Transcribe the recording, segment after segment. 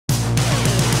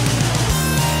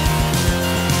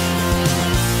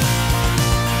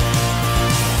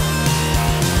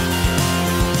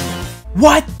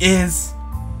What is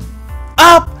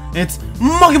up? It's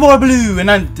Monkey Boy Blue,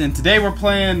 and today we're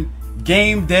playing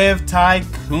Game Dev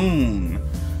Tycoon.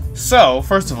 So,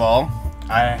 first of all,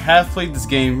 I have played this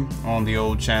game on the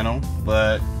old channel,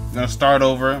 but I'm gonna start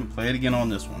over and play it again on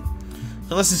this one.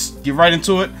 So let's just get right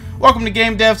into it. Welcome to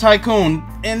Game Dev Tycoon.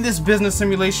 In this business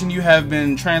simulation, you have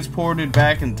been transported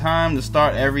back in time to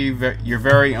start your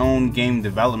very own game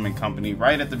development company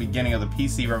right at the beginning of the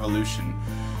PC revolution.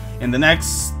 In the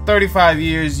next 35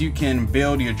 years, you can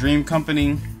build your dream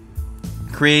company,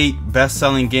 create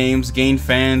best-selling games, gain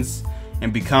fans,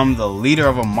 and become the leader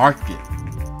of a market.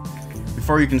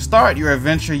 Before you can start your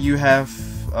adventure, you have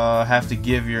to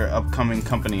give your upcoming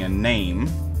company a name.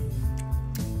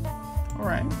 All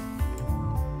right.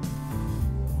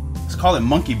 Let's call it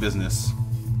Monkey Business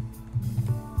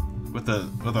with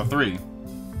a 3.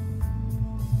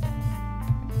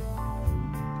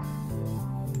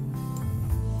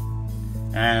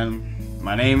 And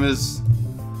my name is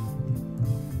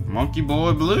Monkey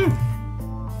Boy Blue.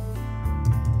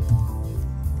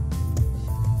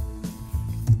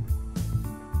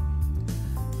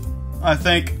 I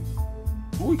think,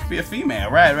 ooh, it could be a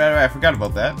female. Right. I forgot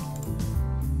about that.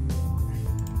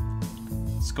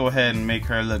 Let's go ahead and make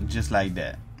her look just like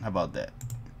that. How about that?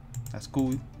 That's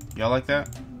cool. Y'all like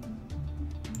that?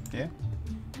 Yeah?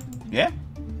 Yeah?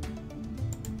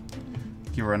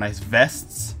 Give her a nice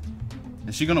vests.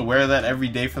 Is she gonna wear that every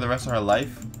day for the rest of her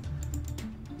life?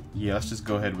 Yeah, let's just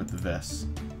go ahead with the vest.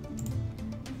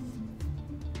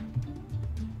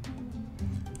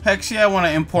 Heck yeah, I want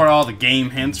to import all the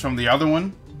game hints from the other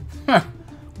one.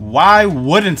 Why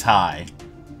wouldn't I?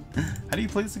 How do you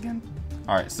play this again?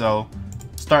 Alright, so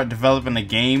start developing a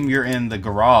game. You're in the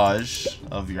garage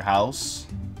of your house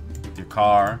with your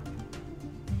car.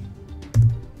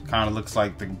 Kind of looks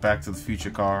like the Back to the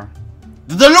Future car.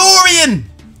 The DeLorean!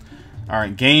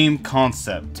 Alright, game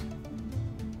concept.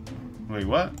 Wait,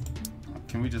 what?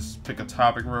 Can we just pick a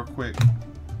topic real quick?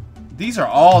 These are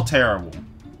all terrible.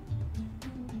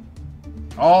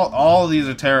 All of these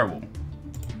are terrible.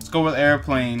 Let's go with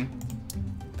airplane.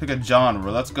 Pick a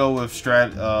genre. Let's go with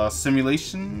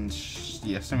simulation.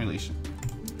 Yeah, simulation.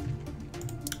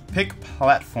 Pick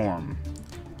platform.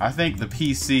 I think the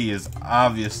PC is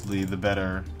obviously the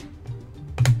better.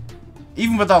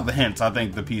 Even without the hints, I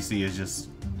think the PC is just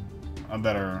a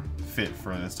better fit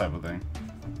for this type of thing.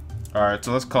 Alright,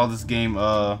 so let's call this game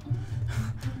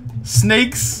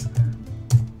Snakes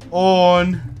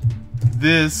on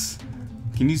this.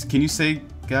 Can you say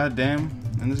goddamn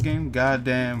in this game?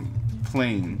 Goddamn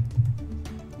plane.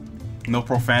 No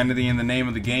profanity in the name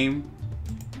of the game?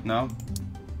 No?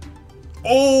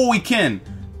 Oh, we can!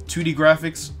 2D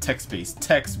graphics, text-based.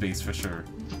 Text-based for sure.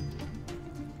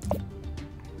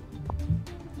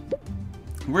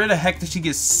 Where the heck did she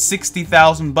get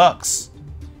 60,000 bucks?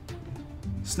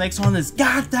 Snakes on this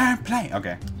goddamn plane.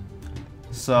 Okay.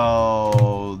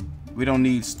 So we don't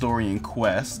need story and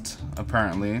quest,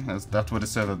 apparently. That's what it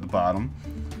says at the bottom.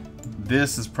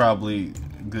 This is probably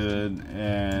good,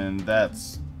 and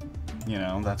that's, you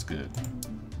know, that's good.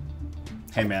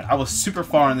 Hey man, I was super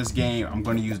far in this game. I'm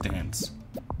gonna use the hints.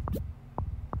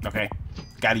 Okay?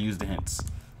 Gotta use the hints.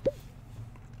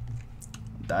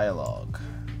 Dialogue.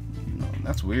 No,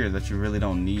 that's weird that you really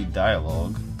don't need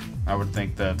dialogue. I would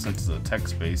think that since it's a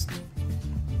text-based.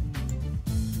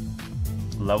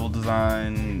 Level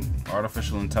design,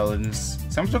 artificial intelligence.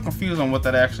 See, I'm still confused on what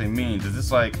that actually means. Is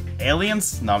this like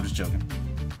aliens? No, I'm just joking.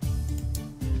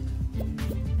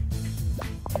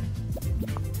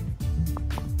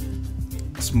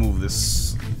 Let's move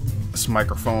this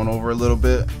microphone over a little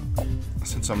bit,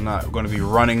 since I'm not going to be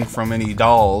running from any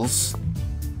dolls.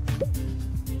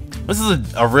 This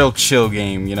is a real chill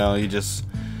game, you know. You just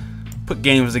put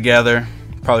games together.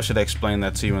 Probably should have explained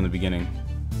that to you in the beginning.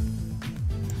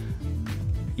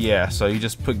 Yeah, so you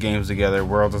just put games together,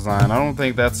 world design. I don't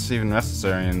think that's even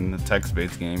necessary in the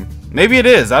text-based game. Maybe it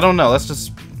is, I don't know. Let's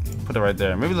just put it right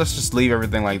there. Maybe let's just leave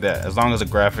everything like that, as long as the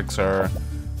graphics are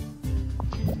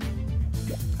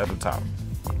at the top.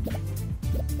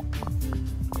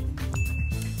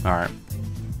 Alright.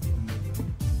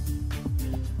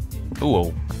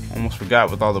 Ooh, almost forgot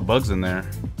with all the bugs in there.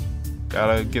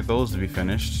 Gotta get those to be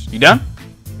finished. You done?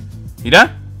 You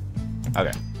done?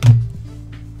 Okay.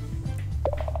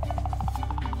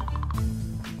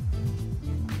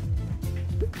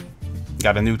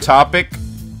 Got a new topic,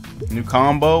 new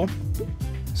combo.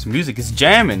 Some music is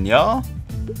jamming, y'all.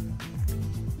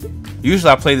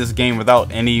 Usually I play this game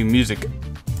without any music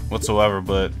whatsoever,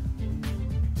 but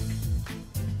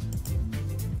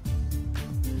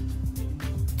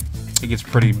it gets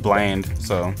pretty bland,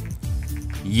 so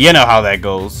you know how that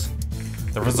goes.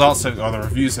 The results have, or the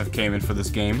reviews have came in for this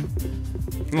game.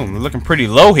 Ooh, they're looking pretty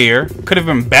low here. Could have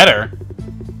been better.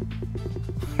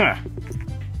 Huh.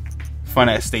 Fun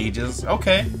at stages.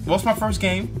 Okay, what's my first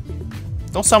game?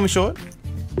 Don't sell me short.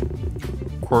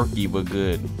 Quirky but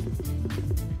good.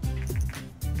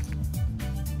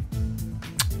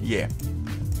 Yeah.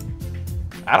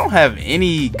 I don't have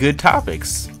any good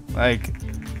topics. Like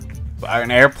an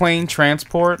airplane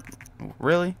transport.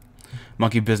 Really?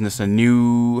 Monkey Business, a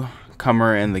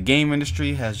newcomer in the game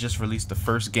industry, has just released the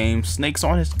first game, Snakes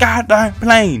on His Goddamn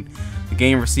Plane. The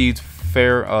game received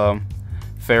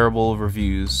favorable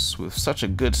reviews. With such a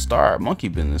good start, Monkey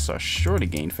Business are sure to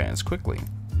gain fans quickly.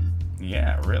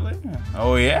 Yeah, really?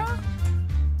 Oh yeah?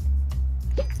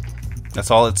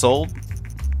 That's all it sold?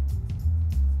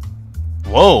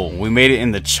 Whoa, we made it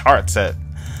in the charts at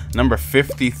number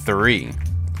 53.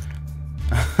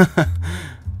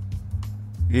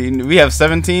 We have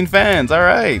 17 fans,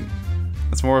 alright.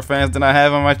 That's more fans than I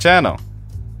have on my channel.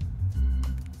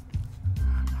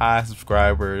 Hi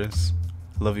subscribers.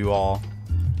 Love you all.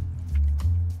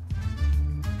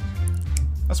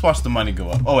 Let's watch the money go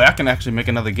up. Oh, I can actually make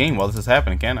another game while this is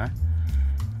happening, can't I?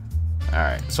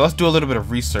 Alright, so let's do a little bit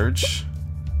of research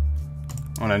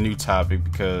on a new topic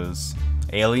because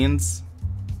aliens.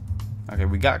 Okay,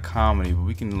 we got comedy, but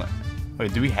we can.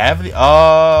 Wait, do we have the?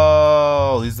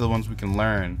 Oh, these are the ones we can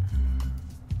learn.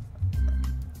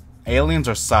 Aliens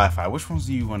or sci-fi? Which ones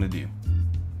do you want to do?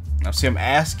 Now, see, I'm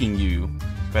asking you,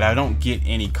 but I don't get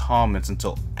any comments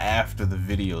until after the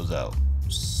video's out.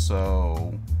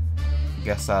 So, I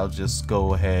guess I'll just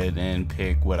go ahead and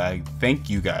pick what I think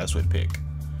you guys would pick.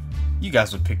 You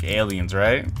guys would pick aliens,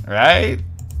 right? Right?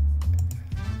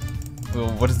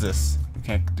 Well, what is this? We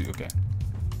can't do. Okay.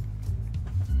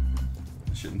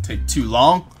 Shouldn't take too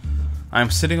long.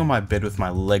 I'm sitting on my bed with my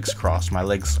legs crossed. My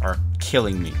legs are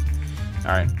killing me.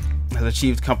 Alright. Has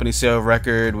achieved company sale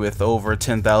record with over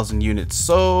 10,000 units.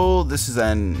 So this is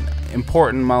an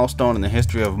important milestone in the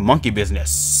history of monkey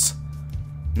business.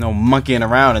 No monkeying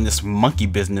around in this monkey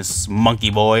business,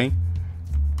 monkey boy.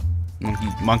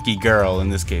 Monkey girl in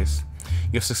this case.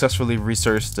 You have successfully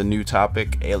researched the new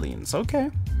topic, aliens. Okay.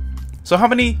 So how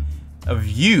many of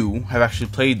you have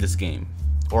actually played this game?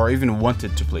 Or even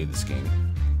wanted to play this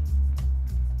game?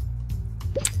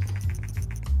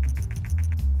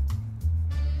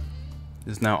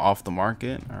 It's now off the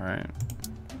market. Alright.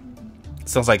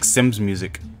 Sounds like Sims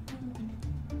music.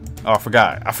 Oh, I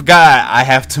forgot. I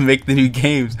have to make the new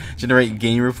games. Generate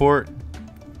game report.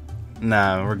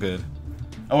 Nah, we're good.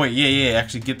 Oh wait, yeah,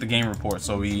 actually get the game report.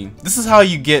 So this is how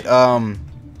you get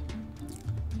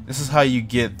this is how you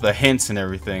get the hints and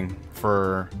everything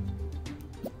for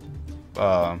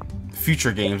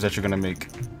future games that you're gonna make.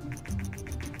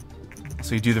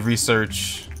 So you do the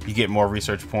research, you get more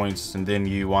research points, and then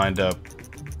you wind up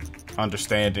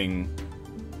understanding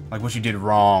like what you did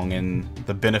wrong and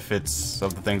the benefits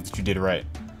of the things that you did right.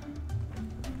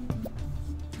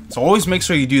 So always make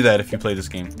sure you do that if you play this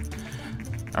game.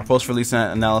 Our post-release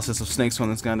analysis of Snakes on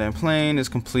This Goddamn Plane is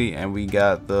complete, and we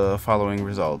got the following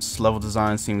results. Level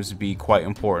design seems to be quite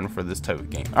important for this type of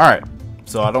game. Alright,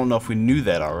 so I don't know if we knew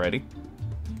that already.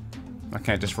 I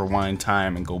can't just rewind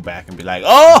time and go back and be like,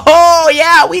 oh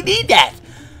yeah, we need that.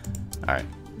 Alright,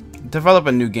 develop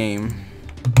a new game.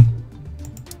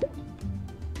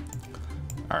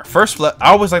 Alright, first, I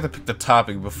always like to pick the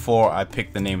topic before I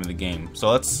pick the name of the game. So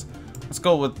let's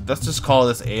just call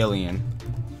this Alien.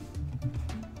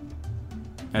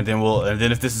 And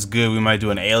then if this is good, we might do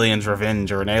an Alien's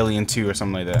Revenge or an Alien 2 or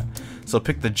something like that. So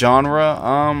pick the genre.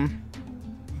 I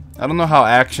don't know how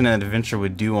action and adventure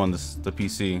would do on the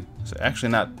PC. It's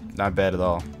actually not bad at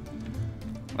all.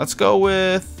 Let's go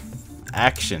with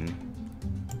action.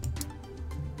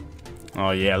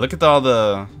 Oh yeah, look at all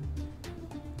the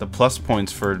plus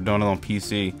points for doing it on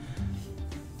PC.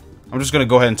 I'm just gonna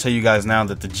go ahead and tell you guys now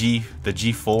that the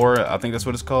G4, I think that's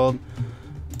what it's called,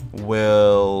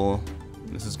 will.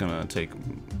 This is gonna take a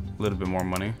little bit more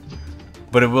money,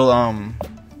 but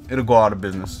it'll go out of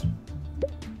business.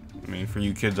 I mean, for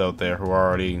you kids out there who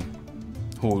are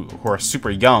who are super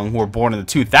young, who were born in the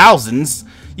 2000s,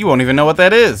 you won't even know what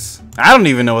that is. I don't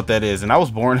even know what that is, and I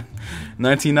was born in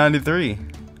 1993.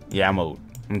 Yeah, I'm old.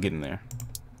 I'm getting there.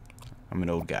 I'm an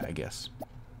old guy, I guess.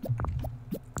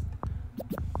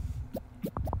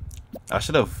 I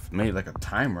should have made like a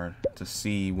timer to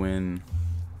see when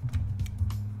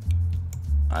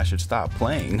I should stop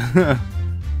playing.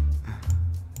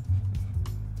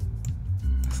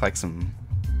 It's like some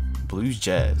blues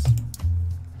jazz.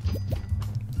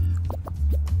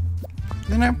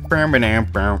 Okay,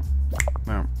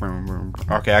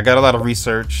 I got a lot of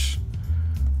research.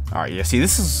 All right, yeah. See,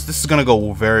 this is gonna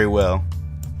go very well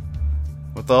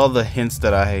with all the hints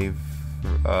that I've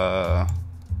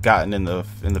gotten in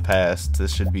the past.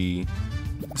 This should be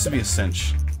a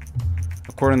cinch.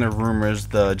 According to rumors,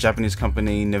 the Japanese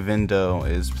company Nintendo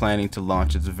is planning to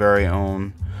launch its very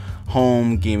own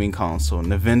home gaming console.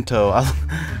 Nintendo,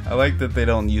 I like that they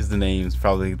don't use the names.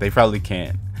 They probably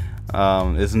can't.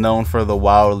 Is known for the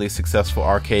wildly successful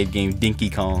arcade game Dinky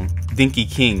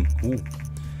King. Ooh.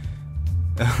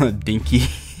 Dinky.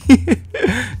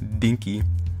 Dinky.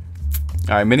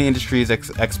 Alright, many industries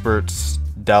experts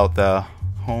doubt the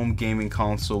home gaming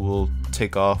console will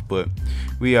take off, but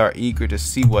we are eager to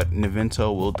see what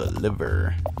Nintendo will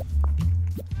deliver.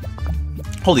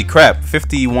 Holy crap,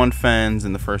 51 fans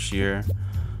in the first year.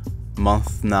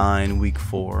 Month 9, week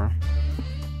 4.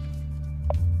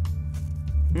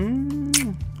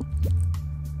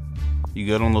 You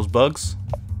good on those bugs?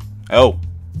 Oh,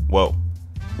 whoa.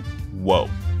 Whoa.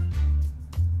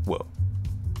 Whoa.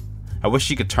 I wish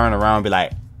she could turn around and be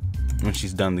like, when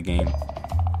she's done the game.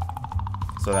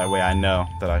 So that way I know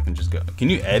that I can just go. Can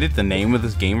you edit the name of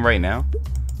this game right now?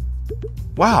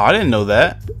 Wow, I didn't know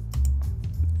that.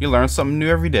 You learn something new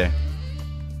every day.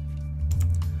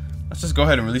 Let's just go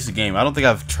ahead and release a game. I don't think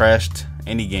I've trashed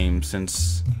any game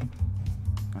since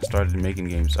I started making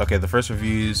games. Okay, the first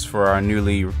reviews for our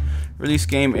newly released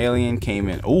game, Alien, came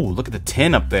in. Oh, look at the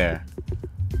 10 up there.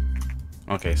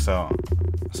 Okay, so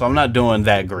I'm not doing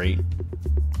that great.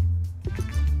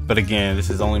 But again,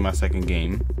 this is only my second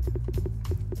game.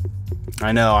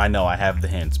 I know, I have the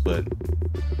hints, but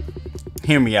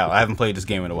hear me out. I haven't played this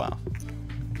game in a while.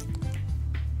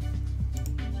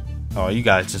 Oh, you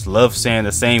guys just love saying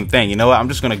the same thing. You know what? I'm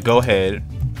just gonna go ahead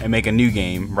and make a new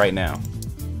game right now.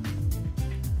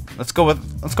 Let's go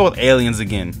with Aliens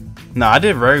again. No, I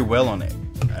did very well on it.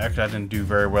 Actually, I didn't do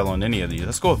very well on any of these.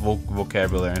 Let's go with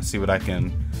vocabulary and see what I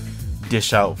can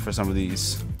dish out for some of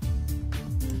these.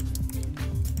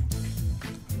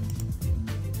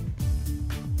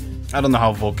 I don't know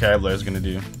how vocabulary is gonna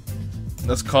do.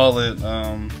 Let's call it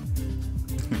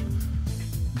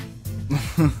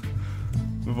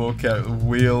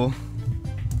Wheel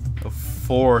of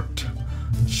Fortune.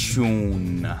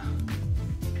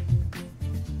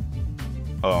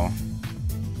 Oh.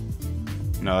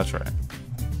 No, that's right.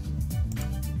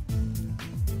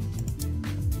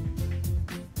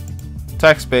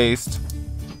 Text-based.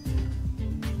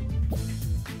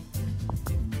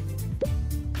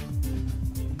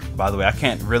 By the way, I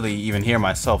can't really even hear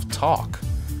myself talk.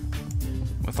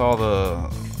 With all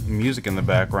the music in the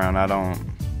background, I don't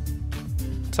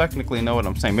technically know what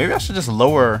I'm saying. Maybe I should just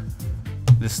lower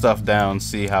this stuff down,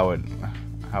 see how it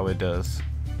does.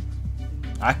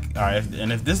 Alright,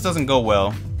 and if this doesn't go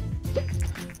well,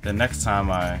 the next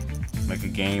time I make a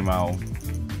game, I'll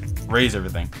raise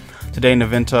everything. Today,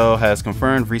 Nintendo has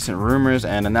confirmed recent rumors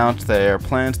and announced their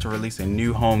plans to release a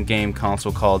new home game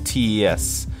console called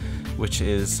TES, which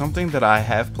is something that I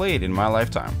have played in my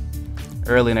lifetime.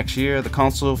 Early next year, the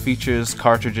console features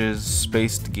cartridges,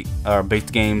 based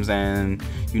games, and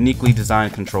uniquely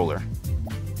designed controller.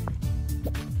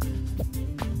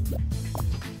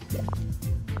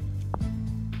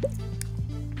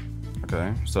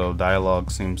 Okay, so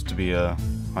dialogue seems to be a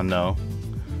no.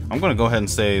 I'm gonna go ahead and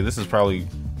say this is probably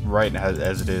right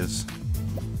as it is.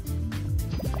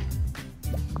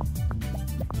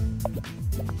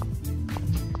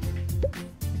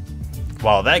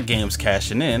 While that game's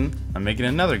cashing in, I'm making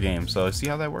another game, so see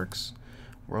how that works.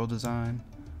 World design.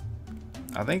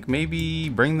 I think maybe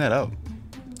bring that up,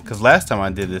 because last time I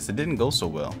did this, it didn't go so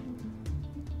well.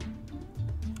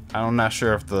 I'm not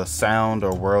sure if the sound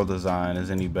or world design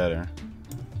is any better,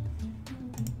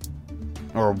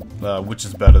 or which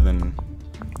is better than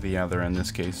the other in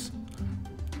this case.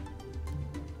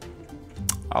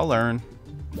 I'll learn.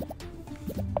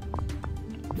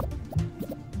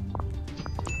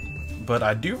 But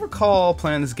I do recall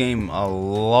playing this game for a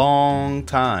long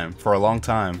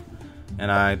time,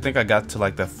 and I think I got to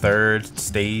like the 3rd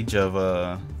stage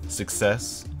of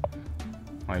success.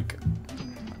 Like,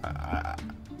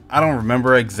 I don't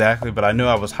remember exactly, but I knew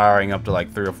I was hiring up to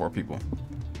like 3 or 4 people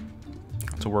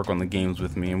to work on the games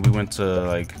with me, and we went to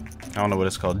like, I don't know what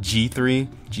it's called, G3,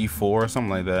 G4, something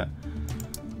like that.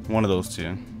 One of those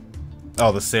two.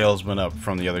 Oh, the sales went up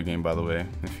from the other game, by the way.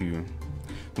 If you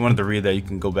wanted to read that, you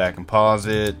can go back and pause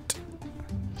it.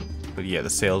 But yeah, the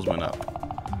sales went up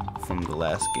from the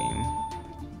last game.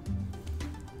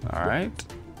 Alright.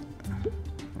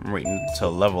 I'm waiting to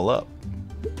level up.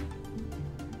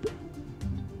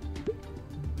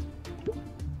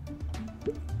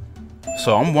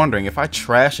 So I'm wondering, if I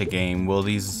trash a game, will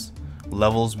these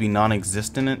levels be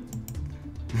non-existent?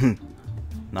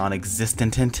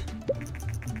 Non-existent.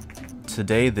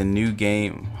 Today, the new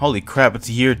game. Holy crap, it's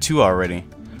year 2 already.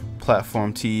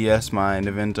 Platform TES, my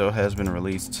Nintendo has been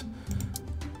released.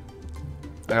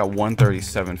 I got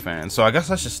 137 fans, so I guess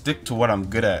I should stick to what I'm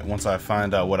good at once I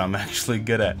find out what I'm actually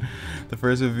good at. The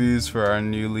first reviews for our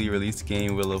newly released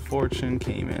game, Wheel of Fortune,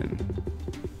 came in.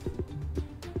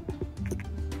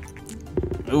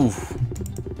 Oof.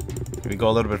 Can we go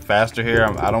a little bit faster here?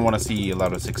 I don't want to see a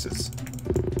lot of 6s.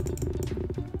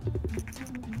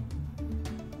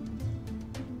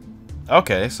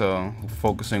 Okay, so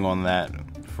focusing on that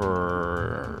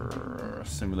for a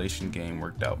simulation game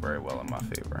worked out very well in my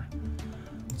favor.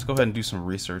 Let's go ahead and do some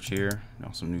research here.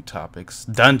 Some new topics.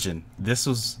 Dungeon. This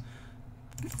was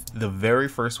the very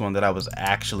first one that I was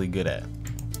actually good at.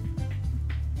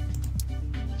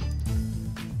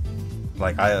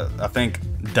 Like I think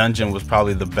Dungeon was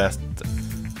probably the best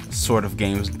sort of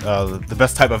games, the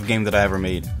best type of game that I ever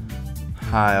made.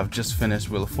 Hi, I've just finished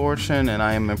Wheel of Fortune and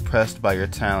I am impressed by your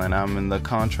talent. I'm in the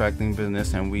contracting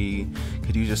business and we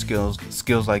could use your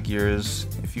skills like yours.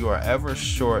 If you are ever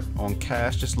short on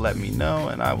cash, just let me know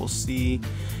and I will see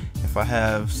if I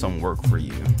have some work for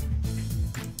you.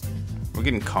 We're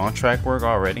getting contract work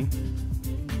already.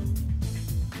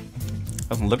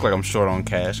 Doesn't look like I'm short on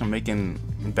cash. I'm making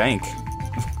bank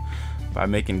by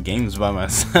making games by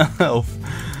myself.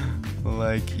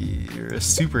 Like, you're a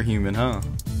superhuman, huh?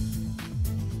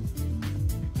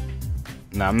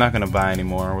 Now I'm not gonna buy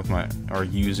anymore with my, or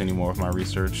use anymore with my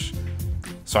research.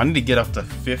 So I need to get up to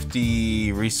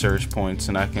 50 research points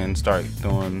and I can start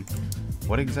doing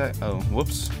what exact, oh,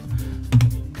 whoops.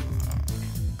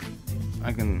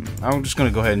 I'm just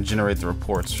gonna go ahead and generate the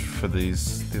reports for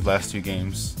these last 2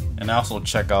 games. And also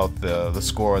check out the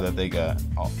score that they got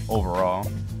overall.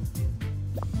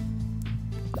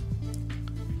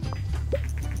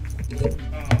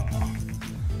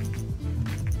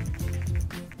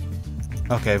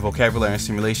 Okay, vocabulary and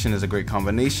simulation is a great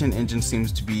combination. Engine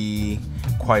seems to be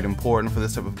quite important for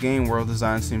this type of game. World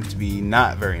design seems to be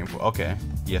not very important. Okay,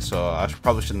 yeah, so I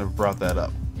probably shouldn't have brought that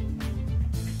up.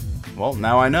 Well,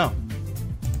 now I know.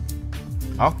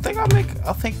 I'll think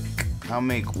I'll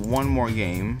make one more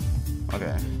game.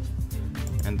 Okay,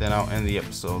 and then I'll end the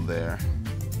episode there.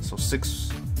 So 6.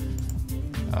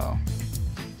 Oh.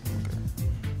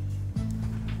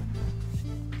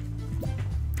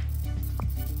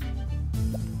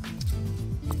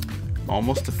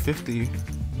 Almost to 50.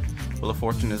 Wheel of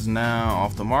Fortune is now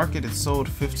off the market. It sold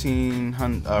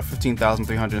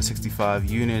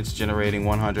 15,365 units, generating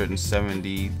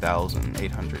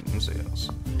 170,800 in sales.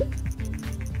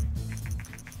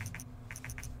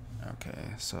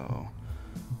 Okay, so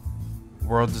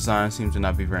world design seems to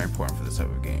not be very important for this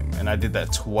type of game, and I did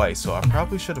that twice, so I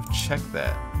probably should have checked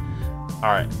that.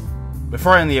 All right,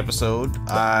 before I end the episode,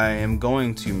 I am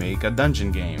going to make a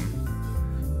dungeon game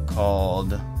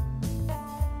called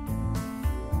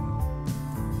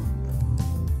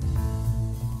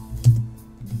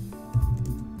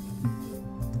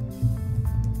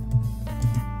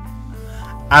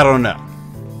I don't know.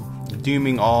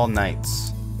 Dooming All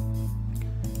Nights.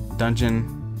 Dungeon.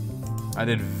 I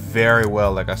did very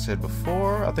well, like I said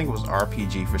before. I think it was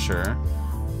RPG for sure.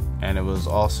 And it was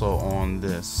also on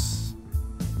this.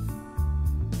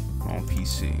 On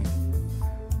PC.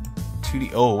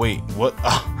 2D. Oh, wait. What?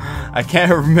 I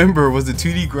can't remember. Was it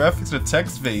 2D graphics or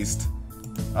text based?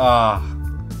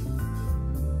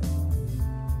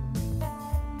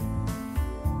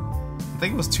 I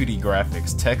think it was 2D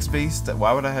graphics. Text-based?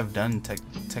 Why would I have done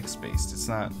text-based? It's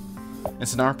not.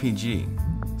 It's an RPG.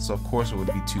 So of course it would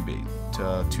be 2D.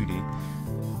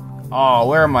 Oh,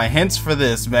 where are my hints for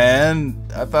this, man?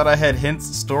 I thought I had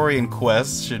hints. Story and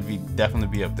quests should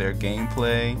definitely be up there.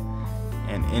 Gameplay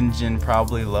and engine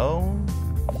probably low.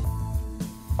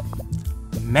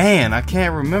 Man, I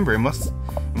can't remember. It must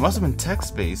have been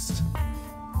text-based.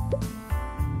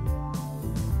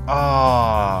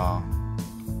 Ah.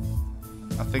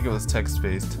 I think it was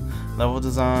text-based. Level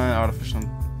design, artificial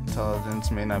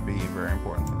intelligence may not be very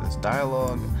important for this.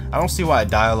 Dialogue. I don't see why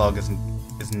dialogue is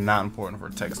not important for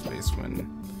text-based when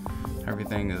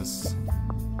everything is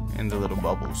in the little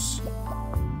bubbles.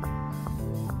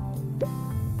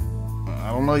 I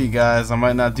don't know, you guys. I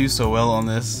might not do so well on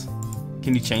this.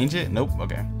 Can you change it? Nope.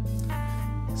 Okay.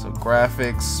 So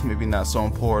graphics, maybe not so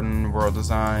important. World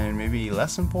design, maybe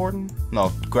less important. No,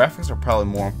 graphics are probably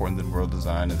more important than world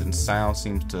design, and then sound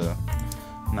seems to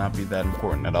not be that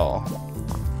important at all.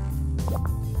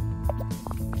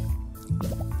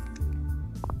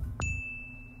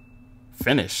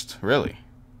 Finished, really?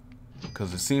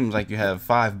 Because it seems like you have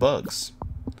 5 bugs.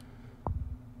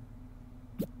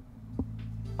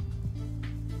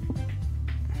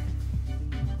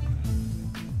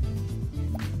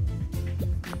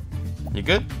 You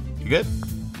good? You good?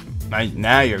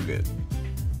 Now you're good.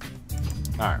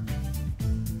 Alright.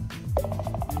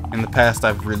 In the past,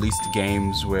 I've released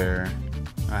games where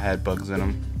I had bugs in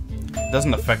them. It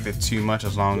doesn't affect it too much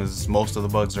as long as most of the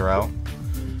bugs are out.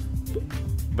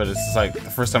 But it's just like, the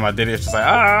first time I did it, it's just like,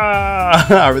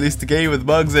 I released a game with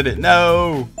bugs in it.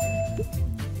 No!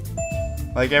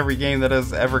 Like every game that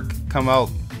has ever come out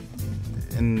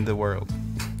in the world.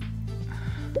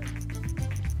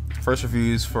 First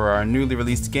reviews for our newly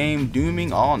released game,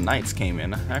 Dooming All Nights, came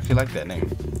in. I actually like that name.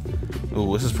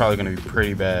 Ooh, this is probably going to be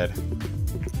pretty bad.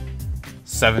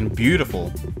 7,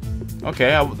 beautiful.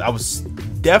 Okay, I was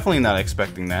definitely not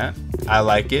expecting that. I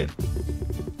like it.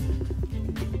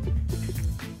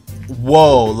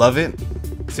 Whoa, love it.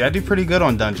 See, I do pretty good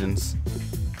on dungeons.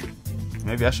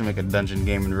 Maybe I should make a dungeon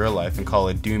game in real life and call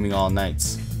it Dooming All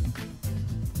Nights.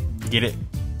 Get it?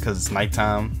 Because it's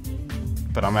nighttime.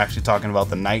 But I'm actually talking about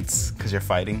the nights because you're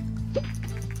fighting.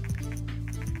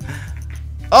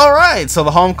 Alright, so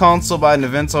the home console by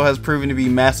Nintendo has proven to be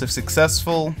massive success,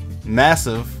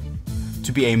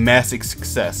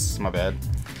 my bad.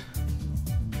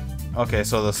 Okay,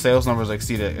 so the sales numbers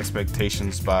exceeded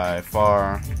expectations by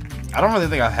far. I don't really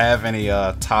think I have any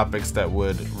topics that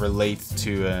would relate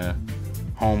to a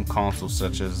home console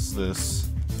such as this.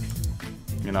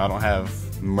 You know, I don't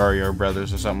have Mario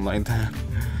Brothers or something like that.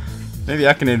 Maybe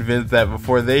I can invent that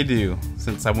before they do,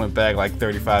 since I went back like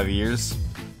 35 years.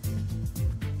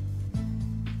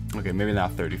 Okay, maybe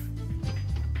not 30.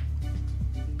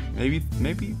 Maybe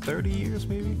 30 years,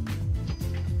 maybe?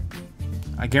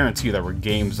 I guarantee you there were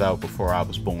games out before I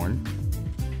was born.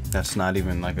 That's not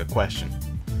even like a question.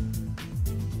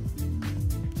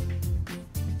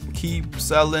 Keep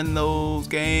selling those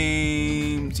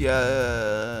games,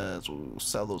 yes. We'll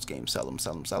sell those games, sell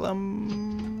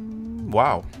them.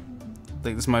 Wow. I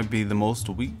think this might be the most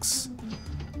weeks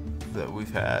that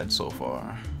we've had so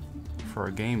far for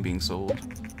a game being sold.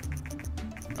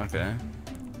 Okay.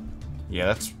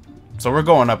 Yeah, so we're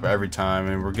going up every time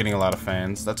and we're getting a lot of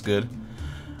fans. That's good.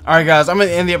 Alright guys, I'm gonna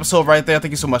end the episode right there.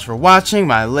 Thank you so much for watching.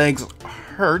 My legs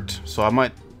hurt, so I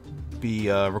might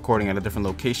be recording at a different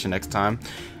location next time.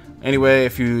 Anyway,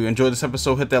 if you enjoyed this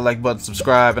episode, hit that like button,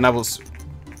 subscribe, and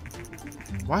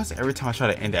why is it every time I try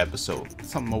to end the episode,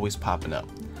 something always popping up?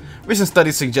 Recent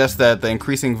studies suggest that the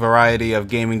increasing variety of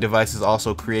gaming devices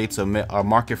also creates a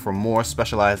market for more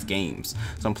specialized games.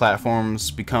 Some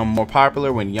platforms become more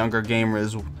popular when younger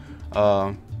gamers,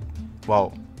 while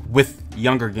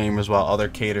other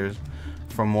caters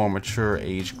for more mature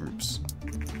age groups.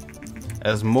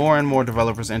 As more and more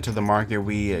developers enter the market,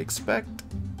 we expect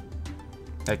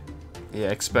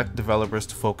developers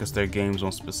to focus their games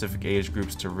on specific age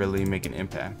groups to really make an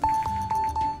impact.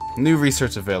 New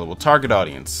research available. Target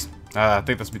audience. I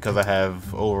think that's because I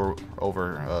have over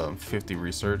 50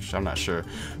 research. I'm not sure.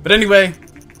 But anyway.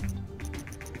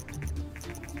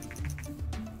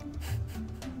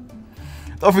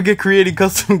 Don't forget creating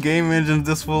custom game engines.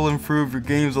 This will improve your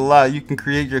games a lot. You can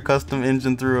create your custom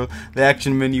engine through the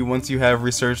action menu once you have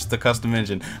researched the custom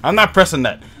engine. I'm not pressing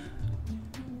that.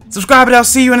 Subscribe and I'll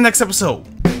see you in the next episode.